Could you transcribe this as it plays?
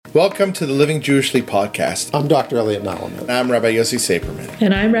Welcome to the Living Jewishly podcast. I'm Dr. Elliot Nalaman. I'm Rabbi Yossi Saperman.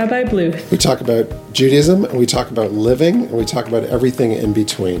 And I'm Rabbi Bluth. We talk about Judaism, and we talk about living, and we talk about everything in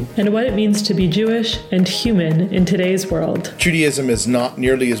between. And what it means to be Jewish and human in today's world. Judaism is not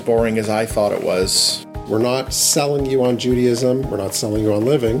nearly as boring as I thought it was. We're not selling you on Judaism. We're not selling you on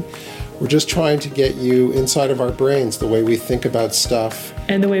living. We're just trying to get you inside of our brains, the way we think about stuff.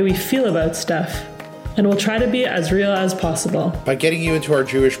 And the way we feel about stuff. And we'll try to be as real as possible. By getting you into our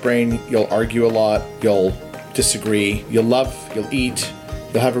Jewish brain, you'll argue a lot, you'll disagree, you'll love, you'll eat,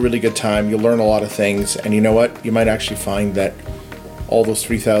 you'll have a really good time, you'll learn a lot of things, and you know what? You might actually find that all those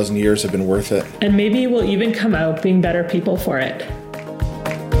 3,000 years have been worth it. And maybe we'll even come out being better people for it.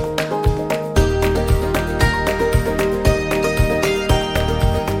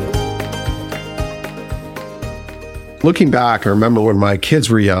 Looking back, I remember when my kids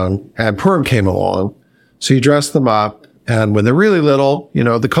were young and Purim came along. So you dress them up, and when they're really little, you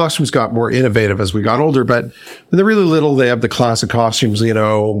know, the costumes got more innovative as we got older, but when they're really little, they have the classic costumes, you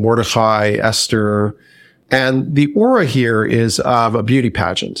know, Mordechai, Esther, and the aura here is of a beauty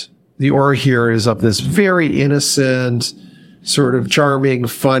pageant. The aura here is of this very innocent, sort of charming,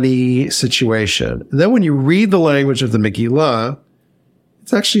 funny situation. And then when you read the language of the Megillah,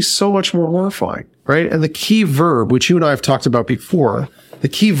 it's actually so much more horrifying, right? And the key verb, which you and I have talked about before, the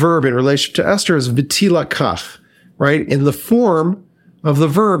key verb in relation to Esther is v'tilakach, right? In the form of the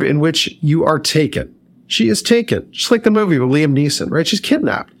verb in which you are taken. She is taken, just like the movie with Liam Neeson, right? She's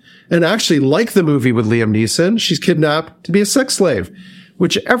kidnapped. And actually, like the movie with Liam Neeson, she's kidnapped to be a sex slave,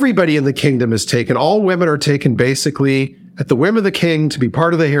 which everybody in the kingdom is taken. All women are taken basically at the whim of the king to be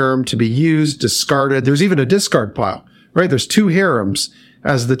part of the harem, to be used, discarded. There's even a discard pile, right? There's two harems,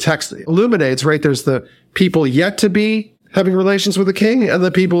 as the text illuminates, right? There's the people yet to be having relations with the king, and the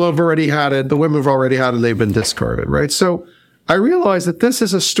people who have already had it, the women who've already had it, they've been discarded, right? So I realized that this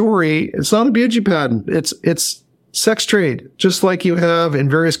is a story. It's not a beauty pageant. It's sex trade, just like you have in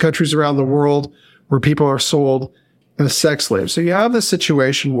various countries around the world where people are sold as sex slaves. So you have this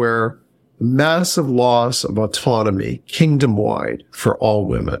situation where massive loss of autonomy, kingdom-wide, for all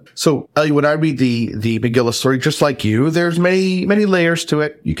women. So, Ellie, when I read the Megillah story, just like you, there's many layers to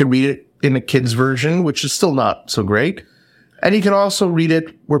it. You can read it in a kid's version, which is still not so great. And you can also read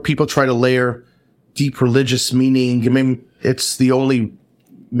it where people try to layer deep religious meaning. I mean, it's the only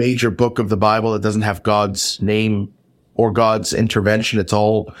major book of the Bible that doesn't have God's name or God's intervention. It's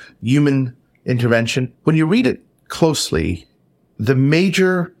all human intervention. When you read it closely, the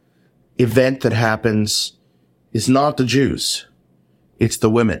major event that happens is not the Jews. It's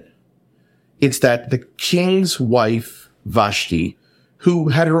the women. It's that the king's wife, Vashti, who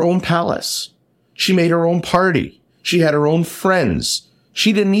had her own palace. She made her own party. She had her own friends.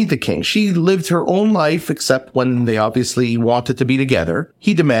 She didn't need the king. She lived her own life, except when they obviously wanted to be together.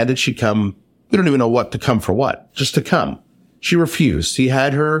 He demanded she come. We don't even know what to come for what, just to come. She refused. He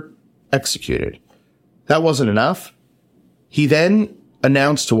had her executed. That wasn't enough. He then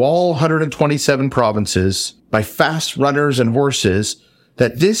announced to all 127 provinces by fast runners and horses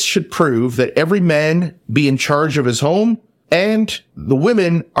that this should prove that every man be in charge of his home and the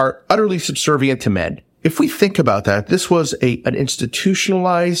women are utterly subservient to men. If we think about that, this was an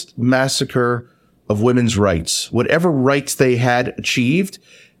institutionalized massacre of women's rights. Whatever rights they had achieved,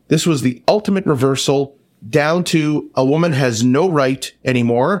 this was the ultimate reversal down to a woman has no right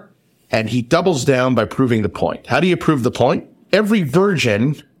anymore. And he doubles down by proving the point. How do you prove the point? Every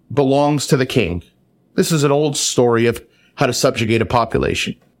virgin belongs to the king. This is an old story of how to subjugate a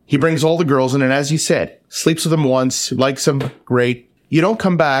population. He brings all the girls in, and as you said, sleeps with them once, likes them, great. You don't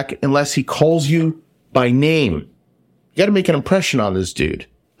come back unless he calls you by name. You got to make an impression on this dude.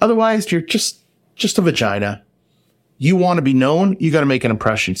 Otherwise, you're just a vagina. You want to be known, you got to make an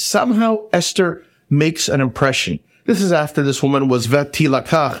impression. Somehow, Esther makes an impression. This is after this woman was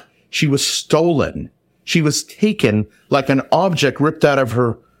v'tilakach. She was stolen. She was taken like an object ripped out of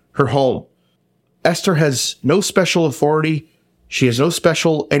her home. Esther has no special authority. She has no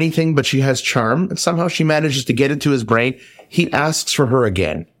special anything, but she has charm. And somehow she manages to get into his brain. He asks for her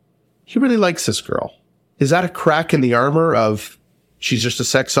again. He really likes this girl. Is that a crack in the armor of she's just a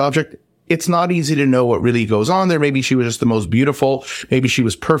sex object? It's not easy to know what really goes on there. Maybe she was just the most beautiful. Maybe she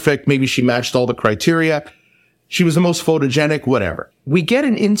was perfect. Maybe she matched all the criteria. She was the most photogenic, whatever. We get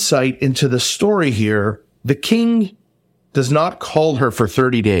an insight into the story here. The king does not call her for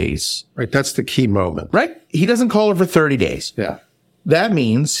 30 days. Right, that's the key moment. Right? He doesn't call her for 30 days. Yeah. That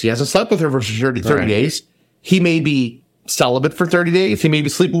means he hasn't slept with her for 30 Right. days. He may be celibate for 30 days. He may be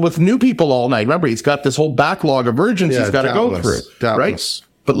sleeping with new people all night. Remember, he's got this whole backlog of virgins he's got to go through. Doubtless. Right?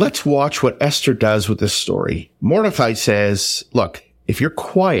 But let's watch what Esther does with this story. Mordecai says, look, if you're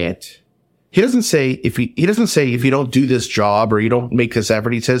quiet, he doesn't say if you don't do this job or you don't make this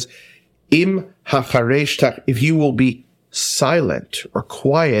effort. He says, im hacharesh tak, if you will be silent or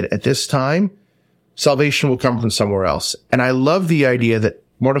quiet at this time, salvation will come from somewhere else. And I love the idea that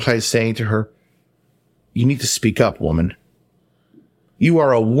Mordecai is saying to her, you need to speak up, woman. You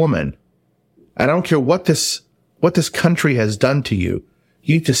are a woman. I don't care what this country has done to you.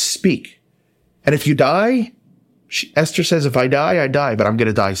 You need to speak. And if you die, Esther says, if I die, I die, but I'm going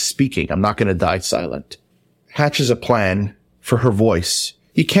to die speaking. I'm not going to die silent. Hatches a plan for her voice.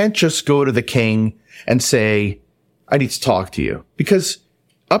 You can't just go to the king and say, I need to talk to you. Because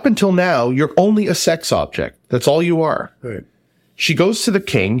up until now, you're only a sex object. That's all you are. Right. She goes to the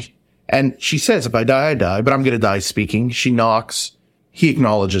king and she says, if I die, I die, but I'm going to die speaking. She knocks. He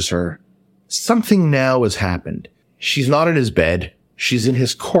acknowledges her. Something now has happened. She's not in his bed. She's in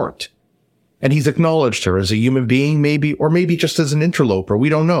his court. And he's acknowledged her as a human being, maybe, or maybe just as an interloper. We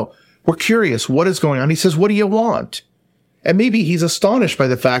don't know. We're curious. What is going on? He says, what do you want? And maybe he's astonished by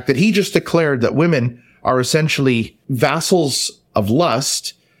the fact that he just declared that women are essentially vassals of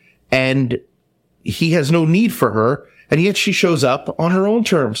lust and he has no need for her. And yet she shows up on her own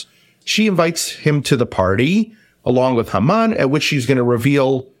terms. She invites him to the party along with Haman, at which she's going to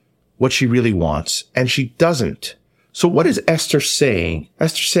reveal what she really wants. And she doesn't. So what is Esther saying?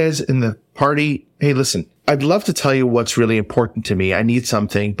 Esther says in the party, hey, listen, I'd love to tell you what's really important to me. I need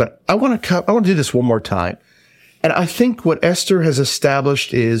something, but I want to do this one more time. And I think what Esther has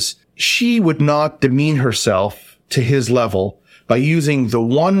established is she would not demean herself to his level by using the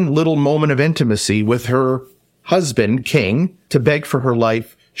one little moment of intimacy with her husband, king, to beg for her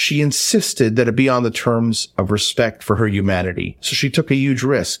life. She insisted that it be on the terms of respect for her humanity. So she took a huge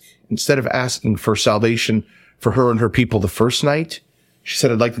risk. Instead of asking for salvation for her and her people the first night, she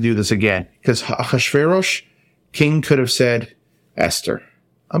said, I'd like to do this again. Because Ahasuerus, king, could have said, Esther,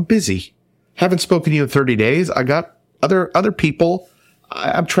 I'm busy. Haven't spoken to you in 30 days. I got other people.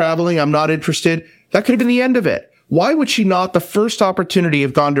 I'm traveling. I'm not interested. That could have been the end of it. Why would she not, the first opportunity,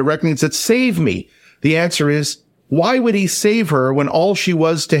 have gone directly and said, save me? The answer is, why would he save her when all she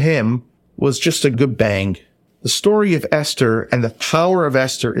was to him was just a good bang? The story of Esther and the power of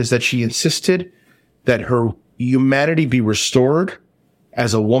Esther is that she insisted that her humanity be restored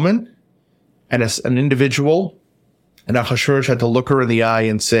as a woman and as an individual. And Ahasuerus had to look her in the eye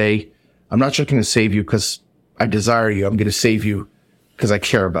and say, I'm not just going to save you because I desire you. I'm going to save you because I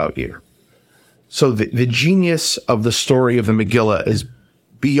care about you. So the genius of the story of the Megillah is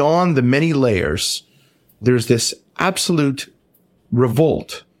beyond the many layers. There's this absolute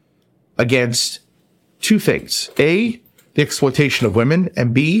revolt against two things. A, the exploitation of women,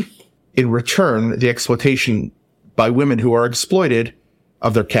 and B, in return, the exploitation by women who are exploited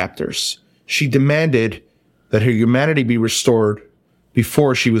of their captors. She demanded that her humanity be restored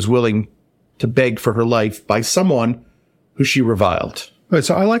before she was willing to beg for her life by someone who she reviled. Right,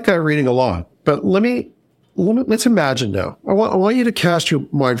 so I like that reading a lot, but let's imagine now. I want you to cast your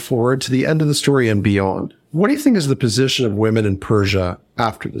mind forward to the end of the story and beyond. What do you think is the position of women in Persia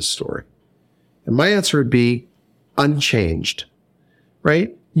after this story? And my answer would be unchanged,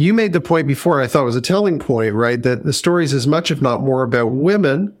 right? You made the point before, I thought it was a telling point, right? That the story is as much, if not more, about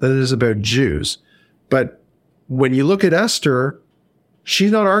women than it is about Jews. But when you look at Esther,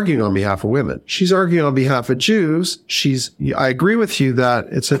 she's not arguing on behalf of women. She's arguing on behalf of Jews. I agree with you that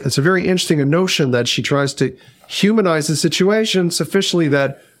it's a very interesting notion that she tries to humanize the situation sufficiently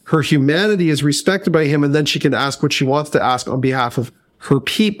that her humanity is respected by him, and then she can ask what she wants to ask on behalf of her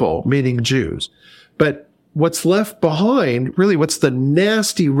people, meaning Jews. But what's left behind, really what's the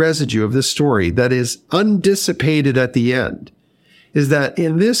nasty residue of this story that is undissipated at the end, is that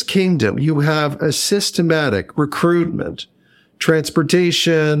in this kingdom, you have a systematic recruitment,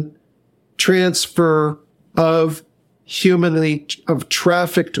 transportation, transfer of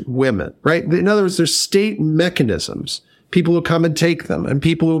trafficked women, right? In other words, there's state mechanisms, people who come and take them, and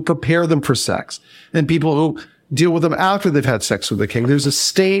people who prepare them for sex, and people who deal with them after they've had sex with the king. There's a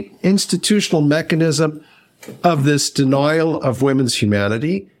state institutional mechanism of this denial of women's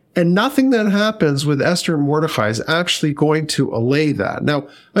humanity, and nothing that happens with Esther and Mordecai is actually going to allay that. Now,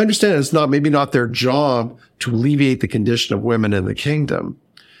 I understand it's maybe not their job to alleviate the condition of women in the kingdom.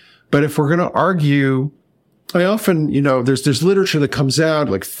 But if we're going to argue, I often, there's literature that comes out,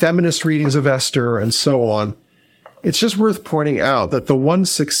 like feminist readings of Esther and so on. It's just worth pointing out that the one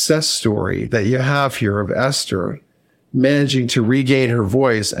success story that you have here of Esther managing to regain her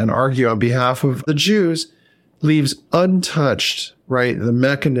voice and argue on behalf of the Jews leaves untouched, right, the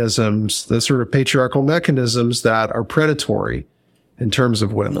mechanisms, the sort of patriarchal mechanisms that are predatory in terms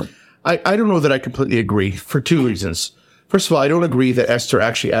of women. I don't know that I completely agree for two reasons. First of all, I don't agree that Esther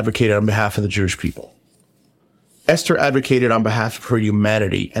actually advocated on behalf of the Jewish people. Esther advocated on behalf of her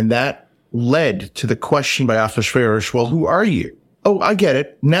humanity, and that led to the question by Ahasuerus, well, who are you? Oh, I get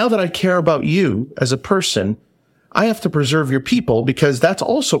it. Now that I care about you as a person, I have to preserve your people because that's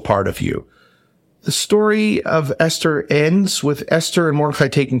also part of you. The story of Esther ends with Esther and Mordecai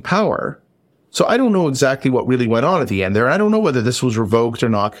taking power. So I don't know exactly what really went on at the end there. I don't know whether this was revoked or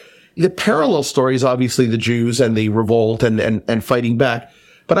not. The parallel story is obviously the Jews and the revolt and fighting back.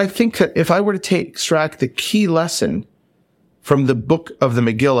 But I think that if I were to extract the key lesson from the book of the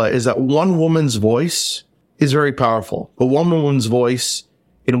Megillah is that one woman's voice is very powerful. But one woman's voice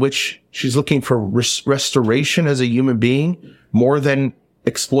in which she's looking for restoration as a human being more than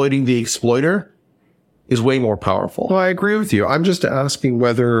exploiting the exploiter is way more powerful. Well, I agree with you. I'm just asking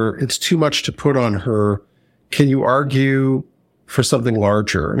whether it's too much to put on her. Can you argue for something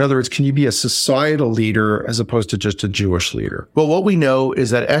larger? In other words, can you be a societal leader as opposed to just a Jewish leader? Well, what we know is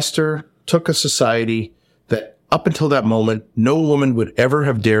that Esther took a society that up until that moment, no woman would ever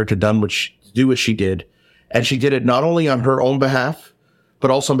have dared to do what she did. And she did it not only on her own behalf,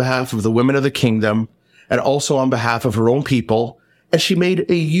 but also on behalf of the women of the kingdom and also on behalf of her own people. And she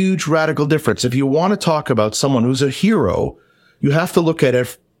made a huge radical difference. If you want to talk about someone who's a hero, you have to look at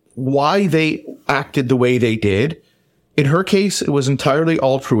it, why they acted the way they did. In her case, it was entirely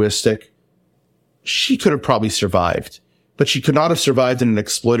altruistic. She could have probably survived, but she could not have survived in an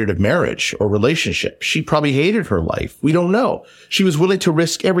exploitative marriage or relationship. She probably hated her life. We don't know. She was willing to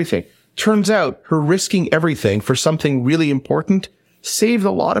risk everything. Turns out her risking everything for something really important saved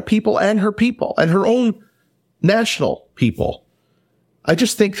a lot of people and her own national people. I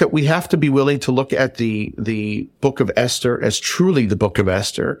just think that we have to be willing to look at the book of Esther as truly the book of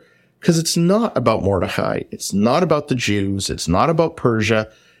Esther, because it's not about Mordecai. It's not about the Jews. It's not about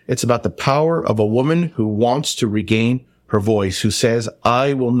Persia. It's about the power of a woman who wants to regain her voice, who says,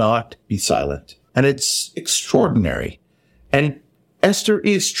 I will not be silent. And it's extraordinary. And Esther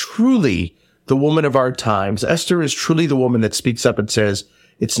is truly the woman of our times. Esther is truly the woman that speaks up and says,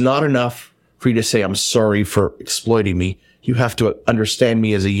 it's not enough for you to say, I'm sorry for exploiting me. You have to understand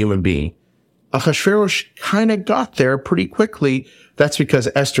me as a human being. Ahasuerus kind of got there pretty quickly. That's because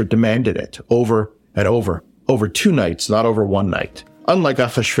Esther demanded it over and over 2 nights, not over 1 night. Unlike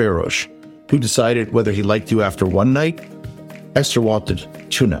Ahasuerus, who decided whether he liked you after 1 night, Esther wanted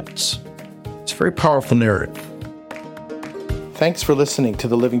 2 nights. It's a very powerful narrative. Thanks for listening to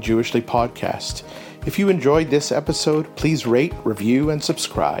the Living Jewishly podcast. If you enjoyed this episode, please rate, review, and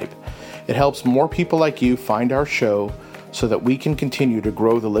subscribe. It helps more people like you find our show so that we can continue to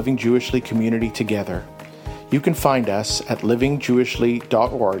grow the Living Jewishly community together. You can find us at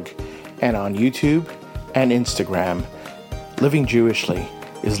livingjewishly.org and on YouTube and Instagram. Living Jewishly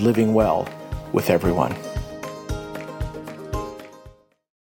is living well with everyone.